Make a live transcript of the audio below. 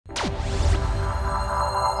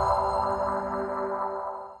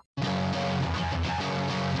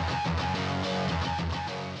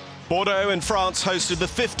Bordeaux in France hosted the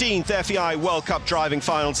 15th FEI World Cup driving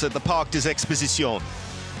finals at the Parc des Expositions.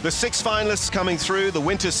 The 6 finalists coming through the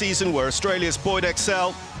winter season were Australia's Boyd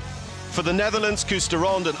Exell, for the Netherlands, Koos de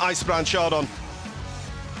Ronde and Ijsbrand Chardon,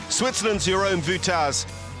 Switzerland's Jerome Vutaz,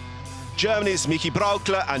 Germany's Michi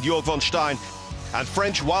Braukler and Jörg von Stein, and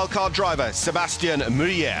French wildcard driver Sébastien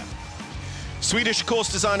Mulier. Swedish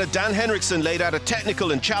course designer Dan Henriksson laid out a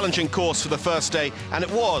technical and challenging course for the first day, and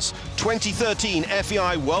it was 2013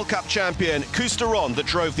 FEI World Cup champion Koos de Ronde that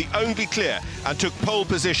drove the only clear and took pole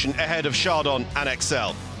position ahead of Chardon and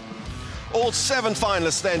Exell. All 7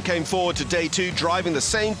 finalists then came forward to day 2, driving the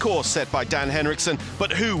same course set by Dan Henriksson,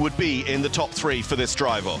 but who would be in the top 3 for this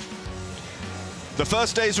drive-off? The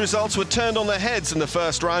first day's results were turned on their heads in the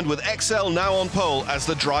first round, with Exell now on pole as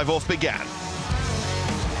the drive-off began.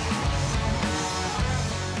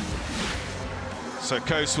 So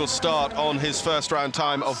Koos will start on his first round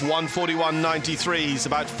time of 1:41.93. He's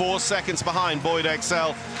about 4 seconds behind Boyd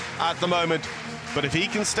Exell at the moment. But if he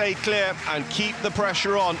can stay clear and keep the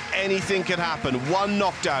pressure on, anything can happen. One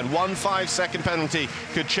knockdown, 1 5-second penalty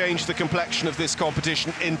could change the complexion of this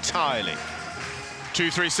competition entirely.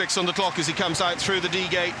 2:36 on the clock as he comes out through the D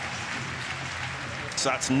gate.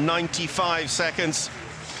 So that's 95 seconds.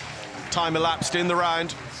 Time elapsed in the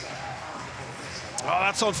round. Oh,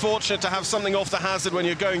 that's unfortunate to have something off the hazard when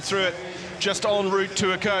you're going through it, just en route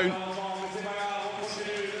to a cone.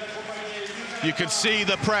 You can see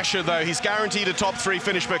the pressure, though. He's guaranteed a top 3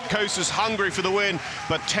 finish, but Koos is hungry for the win.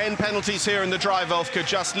 But 10 penalties here in the drive-off could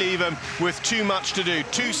just leave him with too much to do.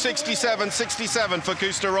 2:67.67 for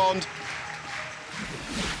Koos de Ronde.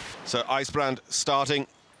 So Ijsbrand starting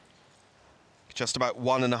just about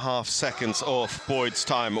 1.5 seconds off Boyd's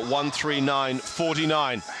time,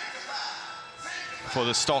 1:39.49. For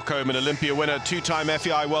the Stockholm and Olympia winner, 2-time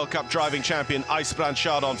FEI World Cup driving champion Ijsbrand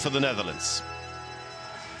Chardon for the Netherlands.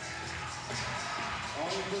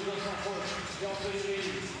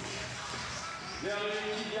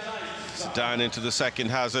 So down into the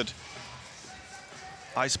second hazard.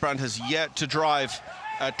 Ijsbrand has yet to drive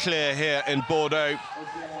a clear here in Bordeaux.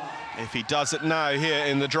 If he does it now here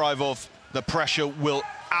in the drive-off, the pressure will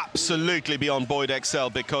absolutely be on Boyd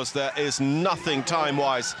Exell, because there is nothing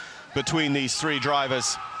time-wise between these 3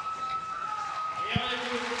 drivers.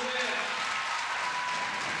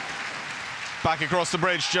 Back across the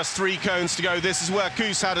bridge, just 3 cones to go. This is where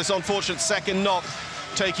Koos had his unfortunate second knock,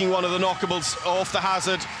 taking one of the knockables off the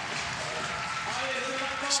hazard.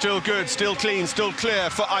 Still good, still clean, still clear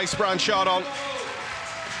for Ijsbrand Chardon.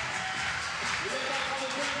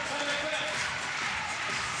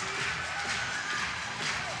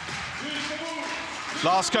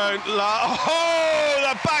 Last cone, oh,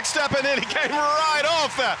 the backstepper nearly came right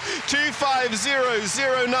off there.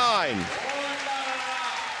 2:50.09.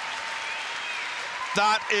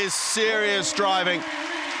 That is serious driving.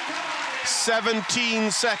 17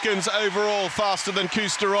 seconds overall faster than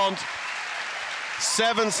Koos de Ronde.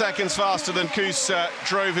 7 seconds faster than Koos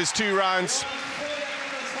drove his 2 rounds.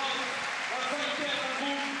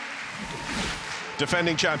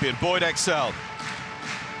 Defending champion Boyd Exell,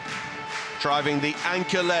 driving the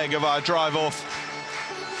anchor leg of our drive-off.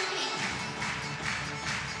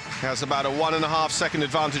 He has about a 1.5 second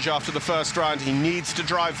advantage after the first round. He needs to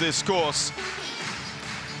drive this course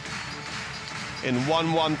in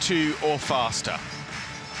 1:12 or faster.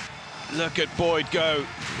 Look at Boyd go.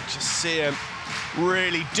 Just see him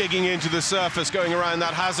really digging into the surface, going around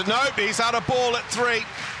that hazard. Nope, he's had a ball at 3.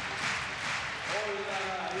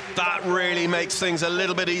 That really makes things a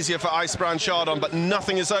little bit easier for Ijsbrand Chardon, but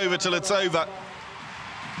nothing is over till it's over.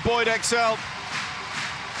 Boyd Exell,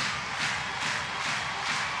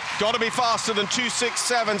 got to be faster than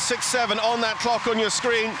 2:67.67 on that clock on your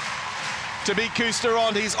screen to beat Koos de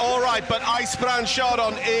Ronde. He's all right, but Ijsbrand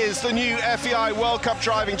Chardon is the new FEI World Cup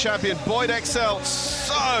driving champion. Boyd Exell,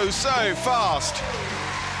 so fast.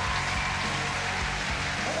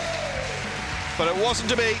 But it wasn't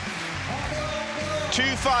to be.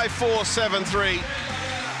 2:54.73.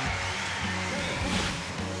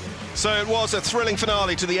 So it was a thrilling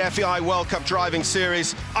finale to the FEI World Cup driving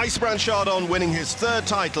series. Ijsbrand Chardon winning his 3rd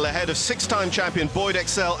title ahead of 6-time champion Boyd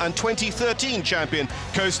Exell and 2013 champion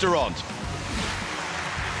Koos de Ronde.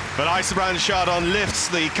 But Ijsbrand Chardon lifts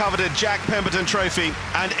the coveted Jack Pemberton trophy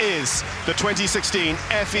and is the 2016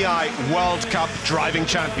 FEI World Cup driving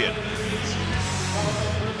champion.